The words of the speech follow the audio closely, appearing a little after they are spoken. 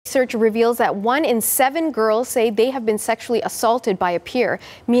Research reveals that 1 in 7 girls say they have been sexually assaulted by a peer,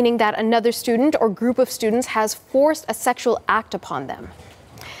 meaning that another student or group of students has forced a sexual act upon them.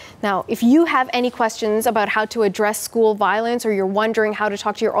 Now, if you have any questions about how to address school violence, or you're wondering how to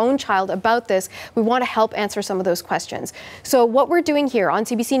talk to your own child about this, we want to help answer some of those questions. So what we're doing here on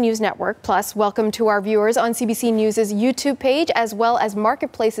CBC News Network, plus welcome to our viewers on CBC News' YouTube page, as well as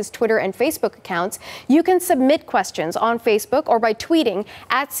Marketplace's Twitter and Facebook accounts. You can submit questions on Facebook or by tweeting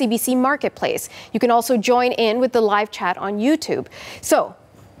at CBC Marketplace. You can also join in with the live chat on YouTube. So,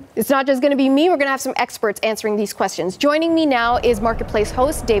 it's not just going to be me. We're going to have some experts answering these questions. Joining me now is Marketplace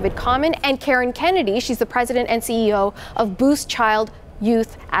host David Common and Karyn Kennedy. She's the president and CEO of Boost Child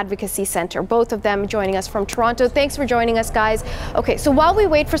Youth Advocacy Center. Both of them joining us from Toronto. Thanks for joining us, guys. Okay, so while we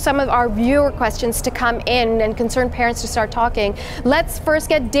wait for some of our viewer questions to come in and concerned parents to start talking, let's first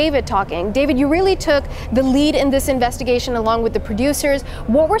get David talking. David, you really took the lead in this investigation along with the producers.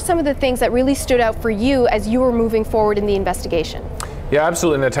 What were some of the things that really stood out for you as you were moving forward in the investigation? Yeah,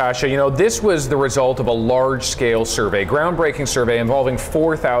 absolutely, Natasha. You know, this was the result of a large-scale survey, groundbreaking survey involving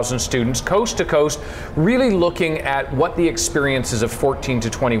 4,000 students, coast to coast, really looking at what the experiences of 14 to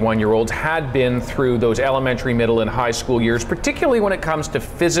 21-year-olds had been through those elementary, middle, and high school years, particularly when it comes to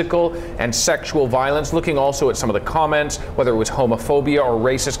physical and sexual violence, looking also at some of the comments, whether it was homophobia or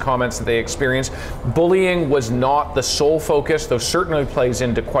racist comments that they experienced. Bullying was not the sole focus, though certainly plays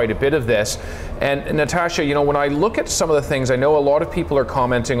into quite a bit of this. And Natasha, you know, when I look at some of the things, I know a lot of people are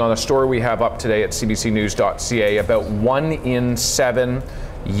commenting on a story we have up today at CBCNews.ca about 1 in 7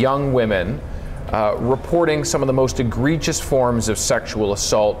 young women reporting some of the most egregious forms of sexual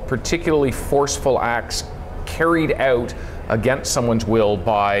assault, particularly forceful acts carried out against someone's will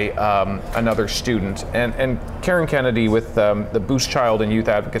by another student. And Karyn Kennedy with the Boost Child and Youth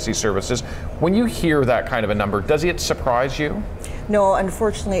Advocacy Services, when you hear that kind of a number, does it surprise you? No,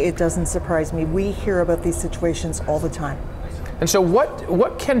 unfortunately, it doesn't surprise me. We hear about these situations all the time. And so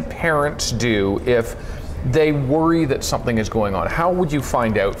what can parents do if they worry that something is going on? How would you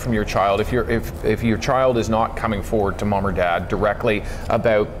find out from your child if your child is not coming forward to mom or dad directly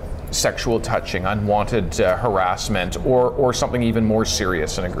about sexual touching, unwanted harassment, or something even more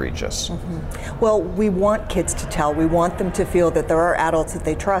serious and egregious? Mm-hmm. Well, we want kids to tell. We want them to feel that there are adults that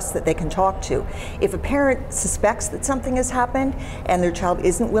they trust, that they can talk to. If a parent suspects that something has happened and their child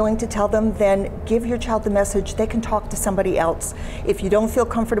isn't willing to tell them, then give your child the message. They can talk to somebody else. If you don't feel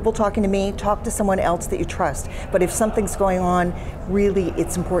comfortable talking to me, talk to someone else that you trust. But if something's going on, really,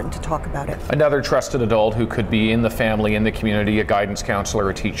 it's important to talk about it. Another trusted adult who could be in the family, in the community, a guidance counselor,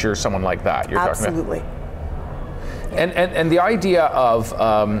 a teacher, someone like that you're Absolutely. talking about. And the idea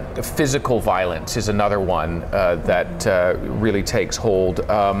of physical violence is another one that really takes hold.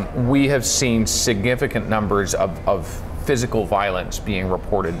 We have seen significant numbers of physical violence being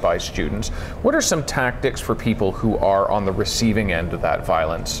reported by students. What are some tactics for people who are on the receiving end of that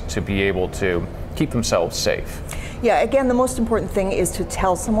violence to be able to keep themselves safe? Yeah, again, the most important thing is to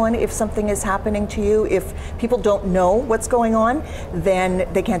tell someone if something is happening to you. If people don't know what's going on,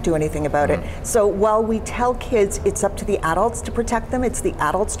 then they can't do anything about it. So while we tell kids it's up to the adults to protect them, it's the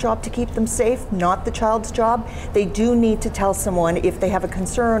adult's job to keep them safe, not the child's job, they do need to tell someone if they have a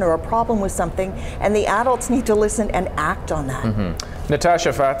concern or a problem with something, and the adults need to listen and act on that.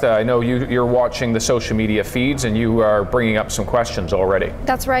 Natasha Fatah, I know you're watching the social media feeds and you are bringing up some questions already.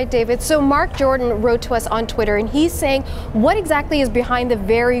 That's right, David. So Mark Jordan wrote to us on Twitter, and he's saying, what exactly is behind the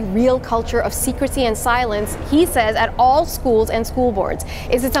very real culture of secrecy and silence, he says, at all schools and school boards?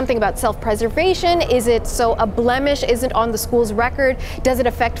 Is it something about self-preservation? Is it so a blemish isn't on the school's record? Does it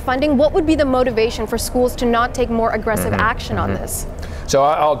affect funding? What would be the motivation for schools to not take more aggressive action on this? So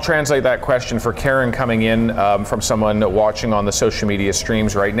I'll translate that question for Karyn coming in from someone watching on the social media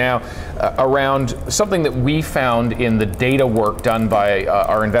streams right now around something that we found in the data work done by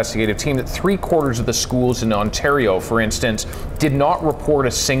our investigative team, that 3/4 of the schools in Ontario, for instance, did not report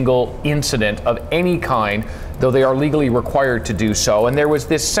a single incident of any kind, though they are legally required to do so. And there was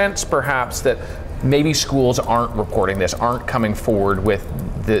this sense perhaps that maybe schools aren't reporting this, aren't coming forward with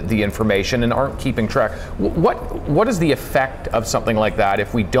the information and aren't keeping track. What is the effect of something like that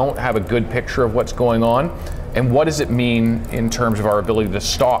if we don't have a good picture of what's going on? And what does it mean in terms of our ability to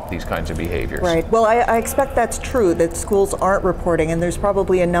stop these kinds of behaviors? Right. Well, I expect that's true, that schools aren't reporting, and there's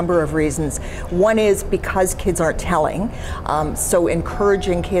probably a number of reasons. One is because kids aren't telling. So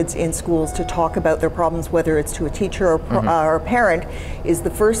encouraging kids in schools to talk about their problems, whether it's to a teacher or a parent, is the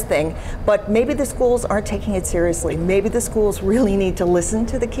first thing. But maybe the schools aren't taking it seriously. Maybe the schools really need to listen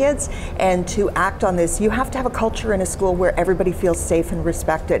to the kids and to act on this. You have to have a culture in a school where everybody feels safe and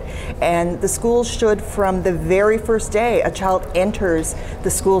respected. And the schools should, from the very first day a child enters the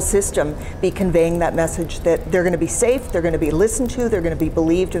school system, be conveying that message that they're going to be safe, they're going to be listened to, they're going to be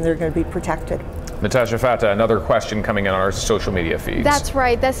believed, and they're going to be protected. Natasha Fata, another question coming in on our social media feeds. That's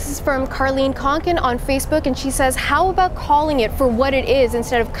right. This is from Karyn Kennedy on Facebook, and she says, how about calling it for what it is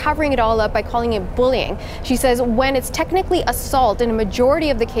instead of covering it all up by calling it bullying? She says, when it's technically assault in a majority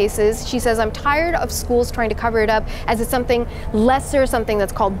of the cases, she says, I'm tired of schools trying to cover it up as it's something lesser, something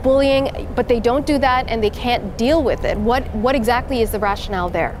that's called bullying, but they don't do that and they can't deal with it. What exactly is the rationale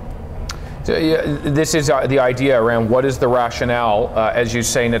there? So, this is the idea around what is the rationale, as you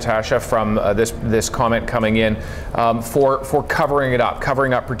say, Natasha, from this comment coming in, for covering it up,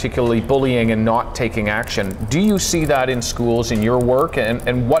 particularly bullying and not taking action. Do you see that in schools in your work,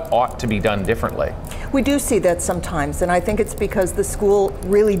 and what ought to be done differently? We do see that sometimes, and I think it's because the school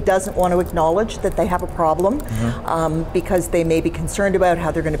really doesn't want to acknowledge that they have a problem, because they may be concerned about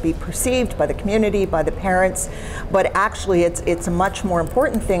how they're going to be perceived by the community, by the parents, but actually it's a much more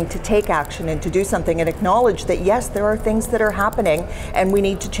important thing to take action and to do something and acknowledge that yes, there are things that are happening and we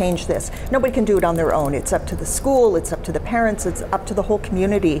need to change this. Nobody can do it on their own. It's up to the school, it's up to the parents, it's up to the whole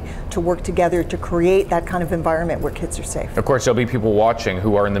community to work together to create that kind of environment where kids are safe. Of course, there'll be people watching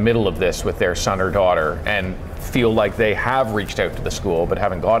who are in the middle of this with their son or daughter and feel like they have reached out to the school but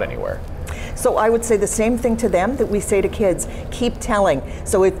haven't got anywhere. So I would say the same thing to them that we say to kids, keep telling.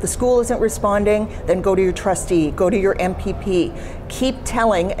 So if the school isn't responding, then go to your trustee, go to your MPP. Keep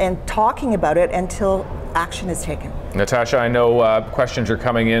telling and talking about it until action is taken. Natasha, I know questions are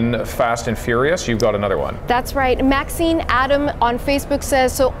coming in fast and furious. You've got another one. That's right. Maxine Adam on Facebook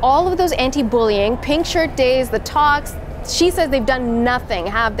says, so all of those anti-bullying, pink shirt days, the talks, she says they've done nothing,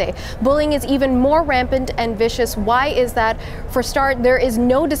 have they? Bullying is even more rampant and vicious. Why is that? For start, there is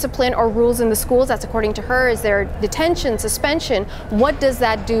no discipline or rules in the schools. That's according to her. Is there detention, suspension? What does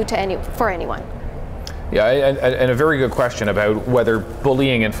that do to for anyone? Yeah, and a very good question about whether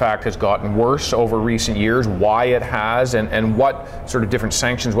bullying in fact has gotten worse over recent years, why it has, and what sort of different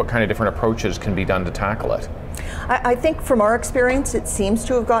sanctions, what kind of different approaches can be done to tackle it. I think from our experience, it seems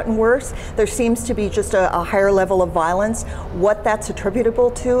to have gotten worse. There seems to be just a higher level of violence. What that's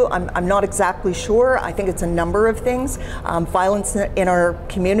attributable to, I'm not exactly sure. I think it's a number of things. Violence in our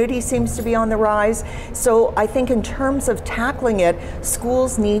community seems to be on the rise. So I think in terms of tackling it,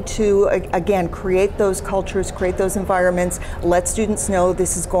 schools need to, again, create those cultures, create those environments, let students know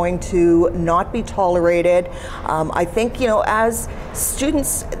this is going to not be tolerated. I think, you know, as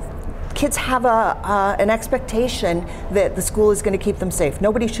students, kids have an expectation that the school is going to keep them safe.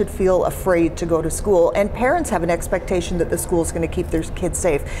 Nobody should feel afraid to go to school, and parents have an expectation that the school is going to keep their kids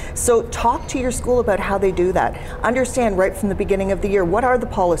safe. So talk to your school about how they do that. Understand right from the beginning of the year, what are the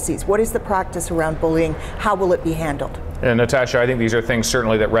policies? What is the practice around bullying? How will it be handled? And Natasha, I think these are things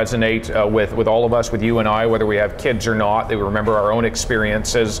certainly that resonate with all of us, with you and I, whether we have kids or not. They remember our own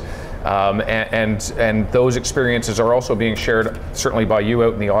experiences. And those experiences are also being shared certainly by you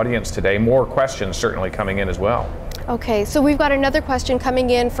out in the audience today. More questions certainly coming in as well. Okay, so we've got another question coming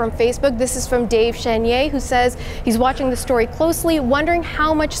in from Facebook. This is from Dave Chenier, who says he's watching the story closely, wondering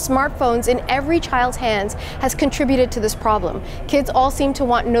how much smartphones in every child's hands has contributed to this problem. Kids all seem to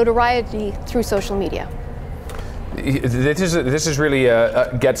want notoriety through social media. This is really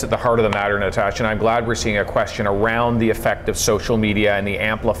gets at the heart of the matter, Natasha, and I'm glad we're seeing a question around the effect of social media and the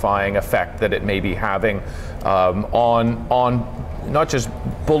amplifying effect that it may be having on not just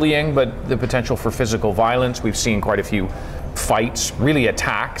bullying, but the potential for physical violence. We've seen quite a few fights, really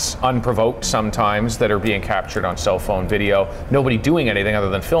attacks, unprovoked sometimes, that are being captured on cell phone video. Nobody doing anything other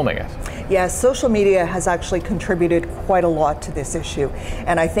than filming it. Yes, social media has actually contributed quite a lot to this issue.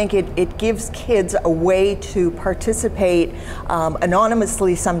 And I think it gives kids a way to participate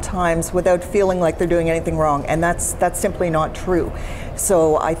anonymously sometimes without feeling like they're doing anything wrong. And that's simply not true.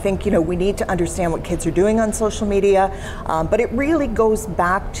 So I think, you know, we need to understand what kids are doing on social media, but it really goes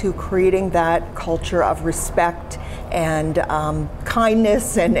back to creating that culture of respect and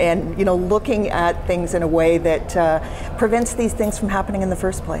kindness and you know, looking at things in a way that prevents these things from happening in the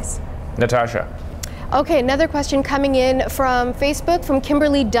first place. Natasha. Okay, another question coming in from Facebook from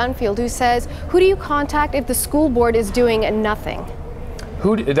Kimberly Dunfield, who says, who do you contact if the school board is doing nothing?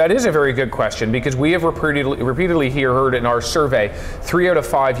 That is a very good question, because we have repeatedly heard in our survey, 3 out of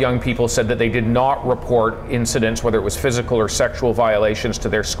 5 young people said that they did not report incidents, whether it was physical or sexual violations, to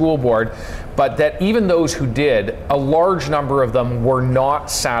their school board, but that even those who did, a large number of them were not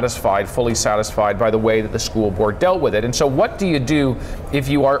satisfied, fully satisfied by the way that the school board dealt with it. And so what do you do if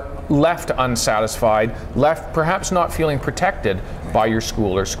you are left unsatisfied, left perhaps not feeling protected by your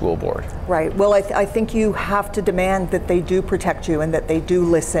school or school board? Right. Well, I think you have to demand that they do protect you and that they do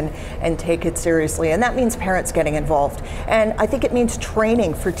listen and take it seriously. And that means parents getting involved. And I think it means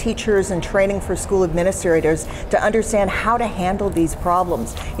training for teachers and training for school administrators to understand how to handle these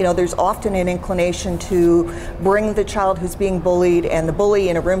problems. You know, there's often an inclination to bring the child who's being bullied and the bully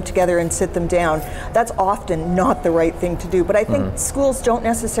in a room together and sit them down. That's often not the right thing to do. But I think schools don't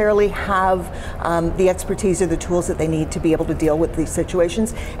necessarily have the expertise or the tools that they need to be able to deal with these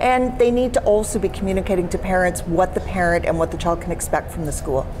situations. And they need to also be communicating to parents what the parent and what the child can expect from the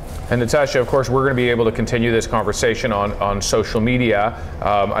school. And Natasha, of course, we're going to be able to continue this conversation on social media.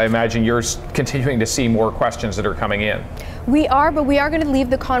 I imagine you're continuing to see more questions that are coming in. We are, but we are going to leave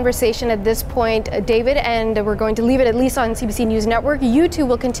the conversation at this point, David, and we're going to leave it at least on CBC News Network. You two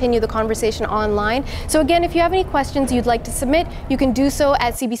will continue the conversation online. So again, if you have any questions you'd like to submit, you can do so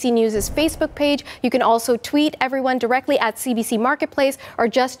at CBC News' Facebook page. You can also tweet everyone directly at CBC Marketplace or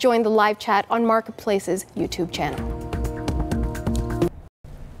just join the live chat on Marketplace's YouTube channel.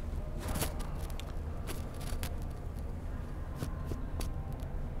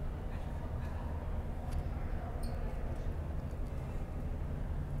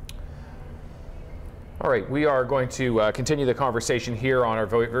 All right, we are going to continue the conversation here on our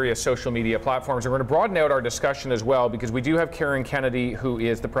various social media platforms. We're going to broaden out our discussion as well, because we do have Karyn Kennedy, who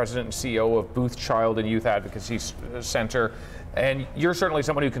is the president and CEO of Booth Child and Youth Advocacy Center. And you're certainly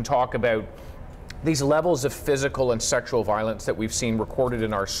someone who can talk about these levels of physical and sexual violence that we've seen recorded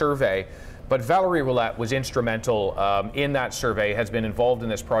in our survey. But Valérie Ouellet was instrumental in that survey, has been involved in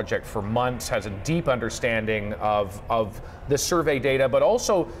this project for months, has a deep understanding of the survey data, but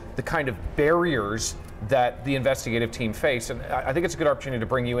also the kind of barriers that the investigative team face. And I think it's a good opportunity to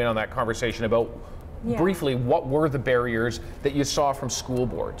bring you in on that conversation about briefly what were the barriers that you saw from school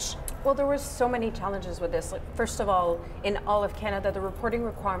boards. Well, there were so many challenges with this. Like, first of all, in all of Canada, the reporting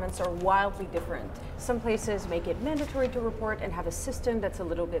requirements are wildly different. Some places make it mandatory to report and have a system that's a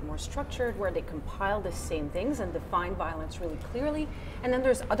little bit more structured, where they compile the same things and define violence really clearly. And then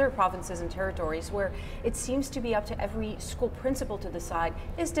there's other provinces and territories where it seems to be up to every school principal to decide,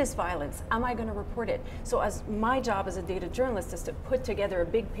 is this violence? Am I going to report it? So as my job as a data journalist is to put together a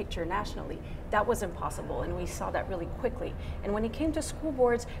big picture nationally. That was impossible, and we saw that really quickly. And when it came to school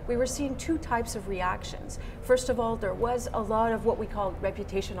boards, we were seeing two types of reactions. First of all, there was a lot of what we call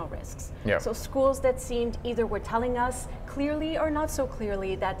reputational risks. So schools that seemed either were telling us clearly or not so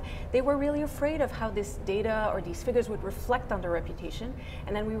clearly that they were really afraid of how this data or these figures would reflect on their reputation.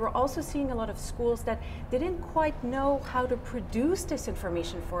 And then we were also seeing a lot of schools that didn't quite know how to produce this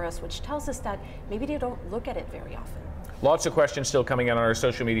information for us, which tells us that maybe they don't look at it very often. Lots of questions still coming in on our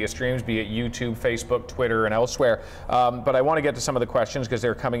social media streams, be it YouTube, Facebook, Twitter, and elsewhere. But I want to get to some of the questions because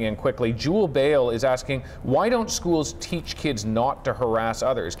they're coming in quickly. Jewel Bale is asking, why don't schools teach kids not to harass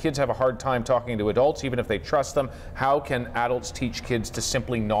others? Kids have a hard time talking to adults, even if they trust them. How can adults teach kids to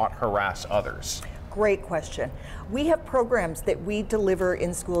simply not harass others? Great question. We have programs that we deliver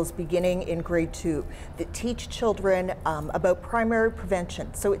in schools beginning in grade 2 that teach children about primary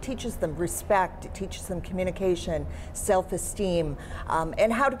prevention. So it teaches them respect, it teaches them communication, self-esteem,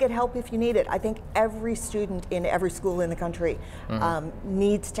 and how to get help if you need it. I think every student in every school in the country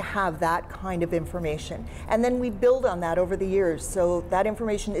needs to have that kind of information. And then we build on that over the years. So that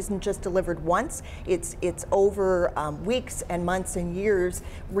information isn't just delivered once, it's over weeks and months and years,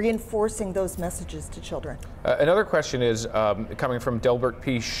 reinforcing those messages to children. Another question is coming from Delbert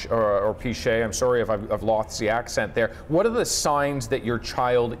Piche, or Pichet. I'm sorry if I've lost the accent there. What are the signs that your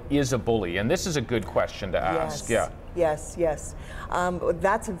child is a bully? And this is a good question to ask. Yes.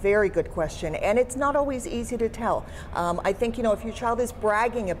 That's a very good question, and it's not always easy to tell. I think, you know, if your child is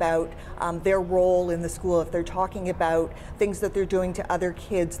bragging about their role in the school, if they're talking about things that they're doing to other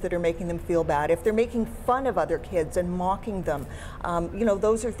kids that are making them feel bad, if they're making fun of other kids and mocking them, you know,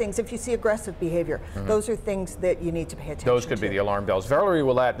 those are things. If you see aggressive behavior, those are things that you need to pay attention to. Those could be the alarm bells. Valérie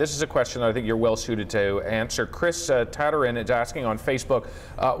Ouellet, this is a question that I think you're well suited to answer. Chris Tatarin is asking on Facebook,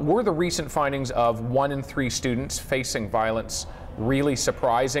 were the recent findings of 1 in 3 students facing violence really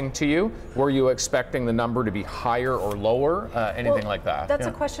surprising to you? Were you expecting the number to be higher or lower? Anything like that? That's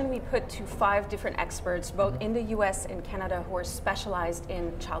a question we put to 5 different experts, both in the US and Canada, who are specialized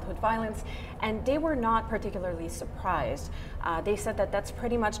in childhood violence, and they were not particularly surprised. They said that that's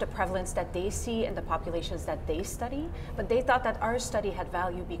pretty much the prevalence that they see in the populations that they study, but they thought that our study had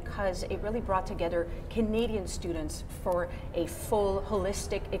value because it really brought together Canadian students for a full,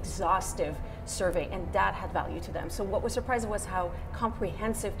 holistic, exhaustive survey, and that had value to them. So what was surprising was how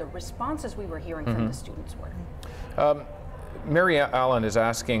comprehensive the responses we were hearing from the students were. Mary Allen is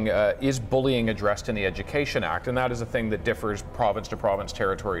asking, is bullying addressed in the Education Act? And that is a thing that differs province to province,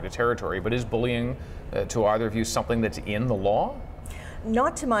 territory to territory. But is bullying, to either of you, something that's in the law?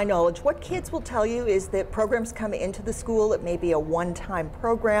 Not to my knowledge. What kids will tell you is that programs come into the school. It may be a one-time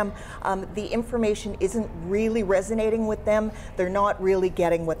program. The information isn't really resonating with them. They're not really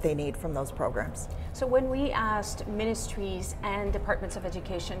getting what they need from those programs. So when we asked ministries and departments of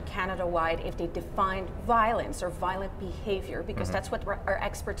education Canada-wide if they defined violence or violent behavior, because that's what our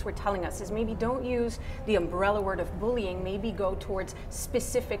experts were telling us, is maybe don't use the umbrella word of bullying, maybe go towards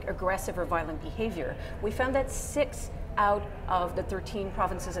specific aggressive or violent behavior. We found that 6 out of the 13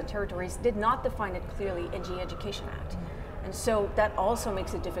 provinces and territories did not define it clearly in the Education Act. And so that also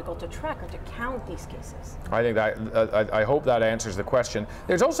makes it difficult to track or to count these cases. I think that, I hope that answers the question.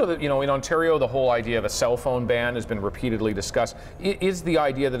 There's also, in Ontario, the whole idea of a cell phone ban has been repeatedly discussed. Is the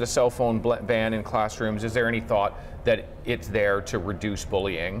idea that a cell phone ban in classrooms, is there any thought that it's there to reduce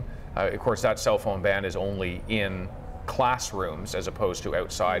bullying? Of course, that cell phone ban is only in classrooms as opposed to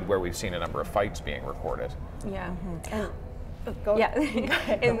outside, where we've seen a number of fights being reported. Yeah.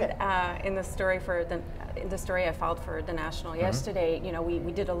 And in the story I filed for the National yesterday,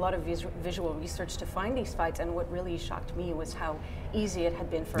 we did a lot of visual research to find these fights, and what really shocked me was how easy it had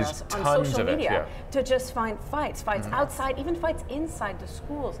been for us on social media to just find fights outside, even fights inside the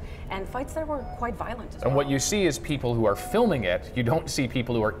schools, and fights that were quite violent as well. And what you see is people who are filming it. You don't see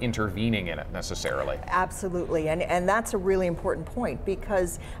people who are intervening in it necessarily. Absolutely, and that's a really important point,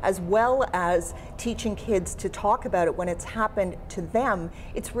 because as well as teaching kids to talk about it when it's happened to them,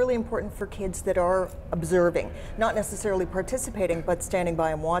 it's really important for kids that are observing, not necessarily participating, but standing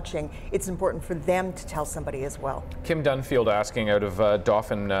by and watching. It's important for them to tell somebody as well. Kim Dunfield asking out of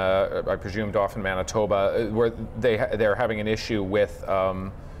Dauphin, I presume Dauphin, Manitoba, where they're having an issue with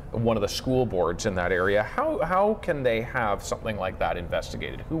one of the school boards in that area. How can they have something like that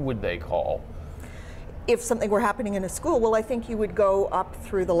investigated? Who would they call? If something were happening in a school, well, I think you would go up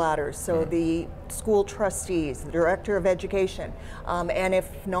through the ladders. So the school trustees, the director of education, and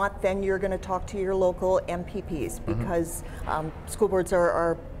if not, then you're going to talk to your local MPPs, because school boards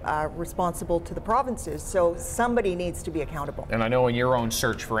are responsible to the provinces, so somebody needs to be accountable. And I know in your own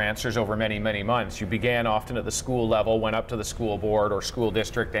search for answers over many, many months, you began often at the school level, went up to the school board or school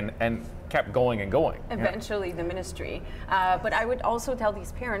district, and kept going and going. Eventually the ministry. But I would also tell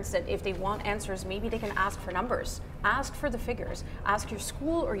these parents that if they want answers, maybe they can ask for numbers. Ask for the figures. Ask your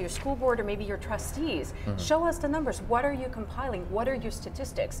school or your school board or maybe your trustees. Show us the numbers. What are you compiling? What are your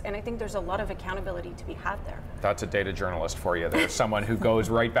statistics? And I think there's a lot of accountability to be had there. That's a data journalist for you. There's someone who goes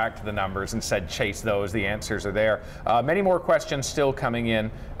right back to the numbers and said, chase those. The answers are there. Many more questions still coming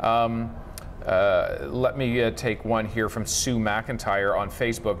in. Let me take one here from Sue McIntyre on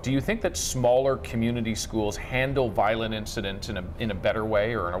Facebook. Do you think that smaller community schools handle violent incidents in a better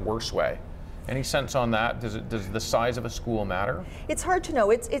way or in a worse way? Any sense on that? Does the size of a school matter? It's hard to know.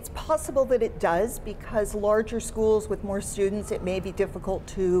 It's possible that it does, because larger schools with more students, it may be difficult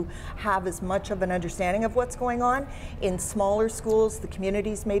to have as much of an understanding of what's going on. In smaller schools, the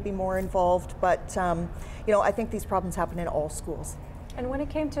communities may be more involved, but I think these problems happen in all schools. And when it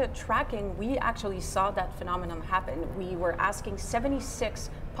came to tracking, we actually saw that phenomenon happen. We were asking 76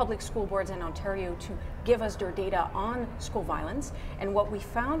 public school boards in Ontario to give us their data on school violence. And what we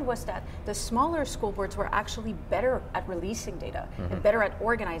found was that the smaller school boards were actually better at releasing data and better at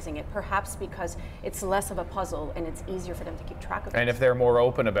organizing it, perhaps because it's less of a puzzle and it's easier for them to keep track of it. And if they're more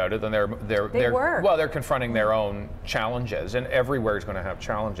open about it, then they're confronting their own challenges, and everywhere is going to have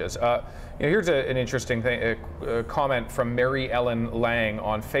challenges. Here's an interesting thing, a comment from Mary Ellen Lang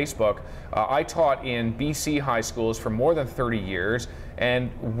on Facebook. I taught in BC high schools for more than 30 years,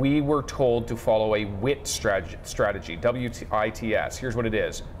 and we were told to follow a WIT strategy, W-I-T-S. Here's what it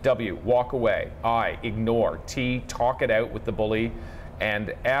is. W, walk away. I, ignore. T, talk it out with the bully.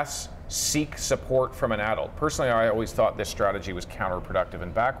 And S, seek support from an adult. Personally, I always thought this strategy was counterproductive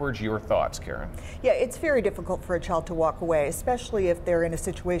and backwards. Your thoughts, Karyn? Yeah, it's very difficult for a child to walk away, especially if they're in a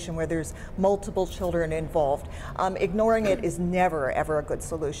situation where there's multiple children involved. Ignoring it is never, ever a good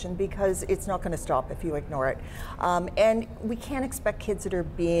solution, because it's not going to stop if you ignore it. And we can't expect kids that are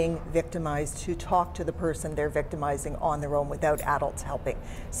being victimized to talk to the person they're victimizing on their own without adults helping.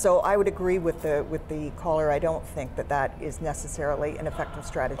 So I would agree with the caller. I don't think that is necessarily an effective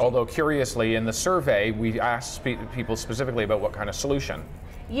strategy. Although curiously, in the survey, we asked people specifically about what kind of solution.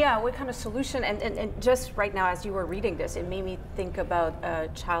 Yeah, what kind of solution? And just right now, as you were reading this, it made me think about a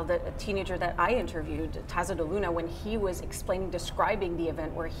teenager that I interviewed, Taza DeLuna, when he was describing the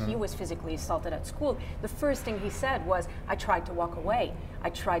event where he was physically assaulted at school. The first thing he said was, I tried to walk away. I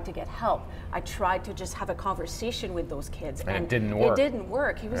tried to get help. I tried to just have a conversation with those kids. And it didn't work. It didn't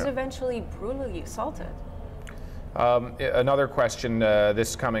work. He was eventually brutally assaulted. Another question,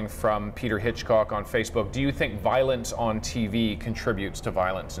 this coming from Peter Hitchcock on Facebook. Do you think violence on TV contributes to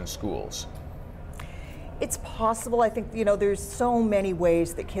violence in schools? It's possible. I think, you know, there's so many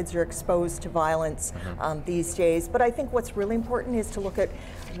ways that kids are exposed to violence these days. But I think what's really important is to look at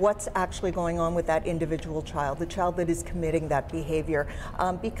what's actually going on with that individual child, the child that is committing that behavior.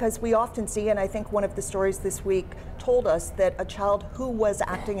 Because we often see, and I think one of the stories this week told us that a child who was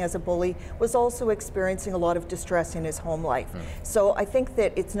acting as a bully was also experiencing a lot of distress in his home life. So I think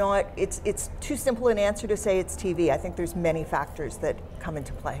that it's too simple an answer to say it's TV. I think there's many factors that come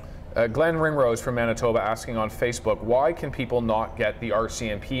into play. Glenn Ringrose from Manitoba asking on Facebook, why can people not get the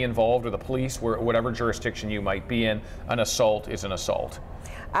RCMP involved or the police, whatever jurisdiction you might be in? An assault is an assault.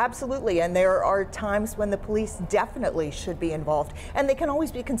 Absolutely, and there are times when the police definitely should be involved, and they can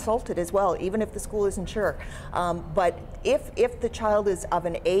always be consulted as well, even if the school isn't sure. But if the child is of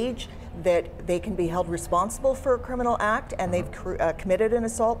an age that they can be held responsible for a criminal act and they've committed an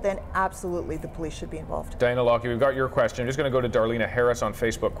assault, then absolutely the police should be involved. Diana Lockie, we've got your question. I'm just going to go to Darlena Harris on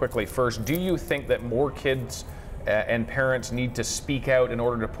Facebook quickly. First, do you think that more kids and parents need to speak out in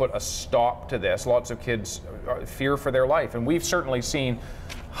order to put a stop to this? Lots of kids fear for their life, and we've certainly seen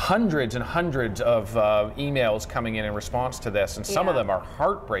hundreds and hundreds of emails coming in response to this, and some of them are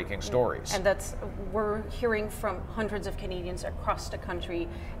heartbreaking stories. And we're hearing from hundreds of Canadians across the country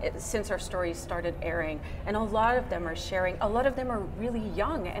since our stories started airing, and a lot of them are sharing, a lot of them are really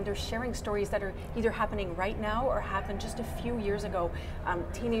young, and they're sharing stories that are either happening right now or happened just a few years ago.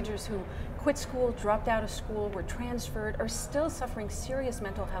 Teenagers who quit school, dropped out of school, were transferred, are still suffering serious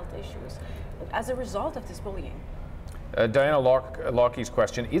mental health issues as a result of this bullying. Diana Lockie's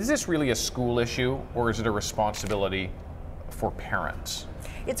question, is this really a school issue or is it a responsibility for parents?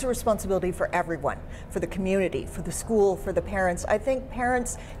 It's a responsibility for everyone, for the community, for the school, for the parents. I think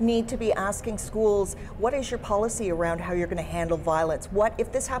parents need to be asking schools, what is your policy around how you're going to handle violence? What,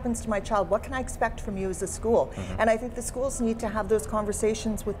 if this happens to my child, what can I expect from you as a school? And I think the schools need to have those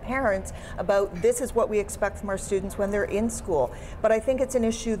conversations with parents about this is what we expect from our students when they're in school. But I think it's an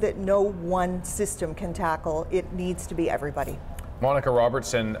issue that no one system can tackle. It needs to be everybody. Monica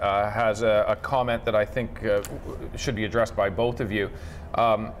Robertson has a comment that I think should be addressed by both of you.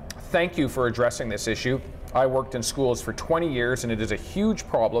 Thank you for addressing this issue. I worked in schools for 20 years, and it is a huge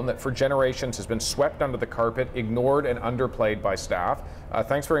problem that for generations has been swept under the carpet, ignored, and underplayed by staff.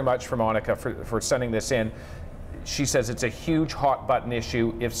 Thanks very much for Monica for sending this in. She says it's a huge hot button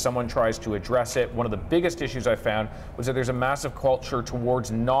issue if someone tries to address it. One of the biggest issues I found was that there's a massive culture towards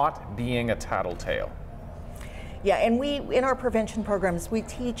not being a tattletale. Yeah, and we, in our prevention programs, we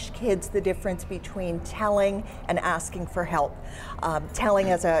teach kids the difference between telling and asking for help.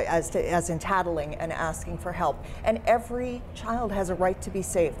 Telling as in tattling and asking for help. And every child has a right to be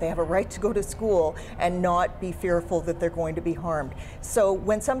safe. They have a right to go to school and not be fearful that they're going to be harmed. So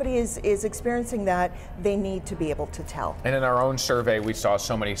when somebody is experiencing that, they need to be able to tell. And in our own survey, we saw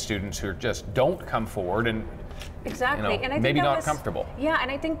so many students who just don't come forward and exactly, and I think maybe not comfortable. Yeah,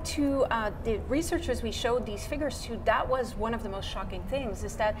 and I think to the researchers we showed these figures to, that was one of the most shocking things,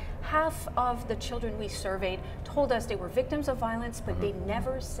 is that half of the children we surveyed told us they were victims of violence, but they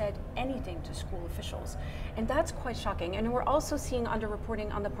never said anything to school officials. And that's quite shocking. And we're also seeing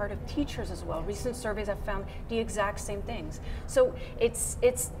underreporting on the part of teachers as well. Recent surveys have found the exact same things. So it's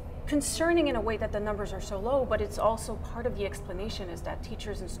concerning in a way that the numbers are so low, but it's also part of the explanation is that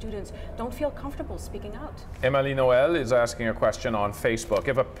teachers and students don't feel comfortable speaking out. Emily Noel is asking a question on Facebook.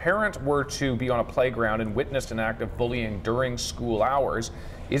 If a parent were to be on a playground and witnessed an act of bullying during school hours,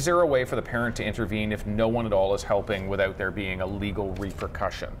 is there a way for the parent to intervene if no one at all is helping without there being a legal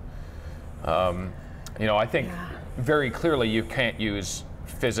repercussion? You know, I think very clearly you can't use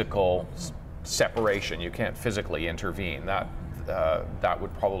physical separation. You can't physically intervene. That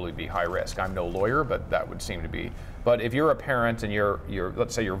would probably be high risk. I'm no lawyer, but that would seem to be. But if you're a parent and you're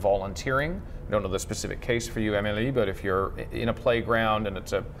let's say you're volunteering, I don't know the specific case for you, Emily, but if you're in a playground and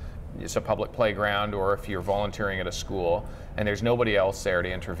it's a it's a public playground or if you're volunteering at a school and there's nobody else there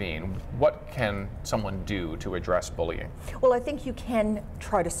to intervene, what can someone do to address bullying? Well, I think you can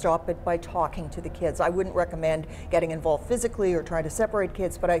try to stop it by talking to the kids. I wouldn't recommend getting involved physically or trying to separate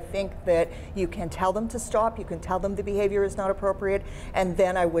kids, but I think that you can tell them to stop, you can tell them the behavior is not appropriate, and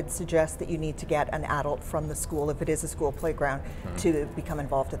then I would suggest that you need to get an adult from the school, if it is a school playground, to become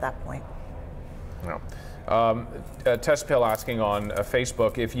involved at that point. No. Tess Pill asking on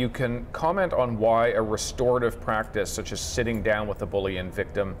Facebook if you can comment on why a restorative practice such as sitting down with the bully and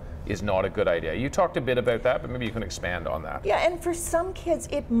victim is not a good idea. You talked a bit about that, but maybe you can expand on that. Yeah, and for some kids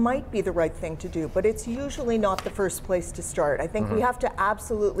it might be the right thing to do, but it's usually not the first place to start. I think we have to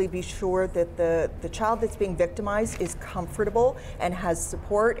absolutely be sure that the child that's being victimized is comfortable and has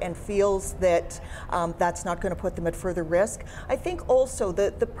support and feels that that's not going to put them at further risk. I think also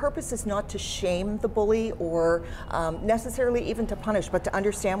that the purpose is not to shame the bully or necessarily even to punish, but to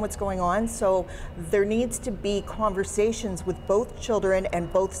understand what's going on. So there needs to be conversations with both children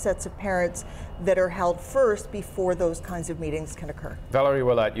and both sets of parents that are held first before those kinds of meetings can occur. Valérie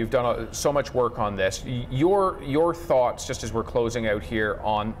Ouellet, you've done so much work on this. Your thoughts, just as we're closing out here,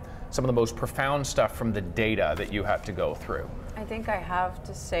 on some of the most profound stuff from the data that you had to go through. I think I have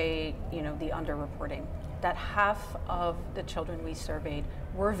to say, the underreporting. That half of the children we surveyed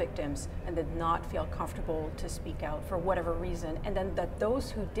were victims and did not feel comfortable to speak out for whatever reason, and then that those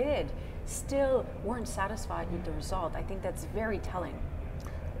who did still weren't satisfied with the result. I think that's very telling.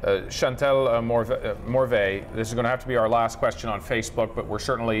 Chantal Morvay, this is going to have to be our last question on Facebook, but we're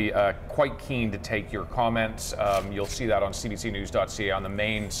certainly quite keen to take your comments. You'll see that on CBCNews.ca on the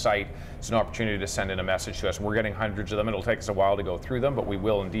main site. It's an opportunity to send in a message to us. We're getting hundreds of them. It'll take us a while to go through them, but we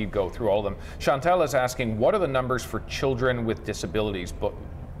will indeed go through all of them. Chantal is asking, what are the numbers for children with disabilities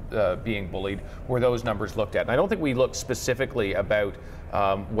being bullied? Were those numbers looked at? And I don't think we looked specifically about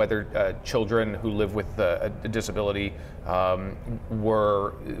whether children who live with a disability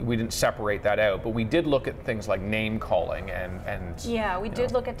we didn't separate that out, but we did look at things like name calling and yeah, we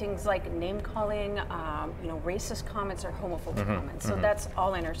did look at things like name calling, racist comments or homophobic comments. So that's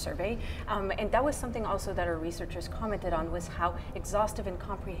all in our survey, and that was something also that our researchers commented on, was how exhaustive and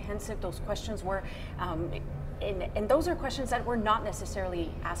comprehensive those questions were. And those are questions that we're not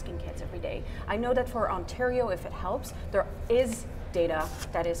necessarily asking kids every day. I know that for Ontario, if it helps, there is data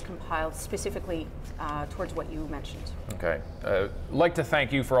that is compiled specifically towards what you mentioned. Okay. Like to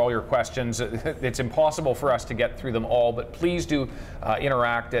thank you for all your questions. It's impossible for us to get through them all, but please do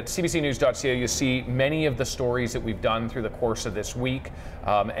interact at CBCNews.ca. You see many of the stories that we've done through the course of this week,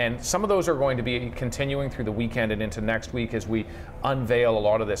 and some of those are going to be continuing through the weekend and into next week as we unveil a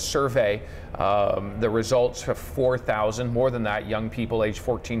lot of this survey. The results of 4,000, more than that, young people aged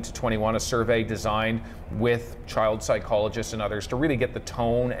 14 to 21, a survey designed with child psychologists and others to really get the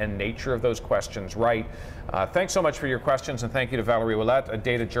tone and nature of those questions right. Thanks so much for your questions, and thank you to Valérie Ouellet, a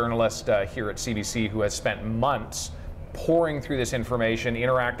data journalist here at CBC who has spent months pouring through this information,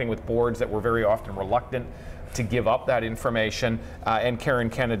 interacting with boards that were very often reluctant to give up that information, and Karyn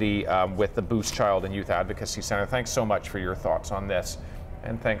Kennedy with the Boost Child and Youth Advocacy Centre. Thanks so much for your thoughts on this,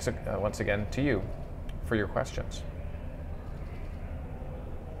 and thanks once again to you for your questions.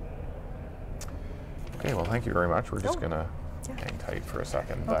 Okay, well, thank you very much. We're just going to hang tight for a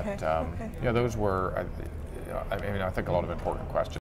second, but yeah, those were, I think, a lot of important questions.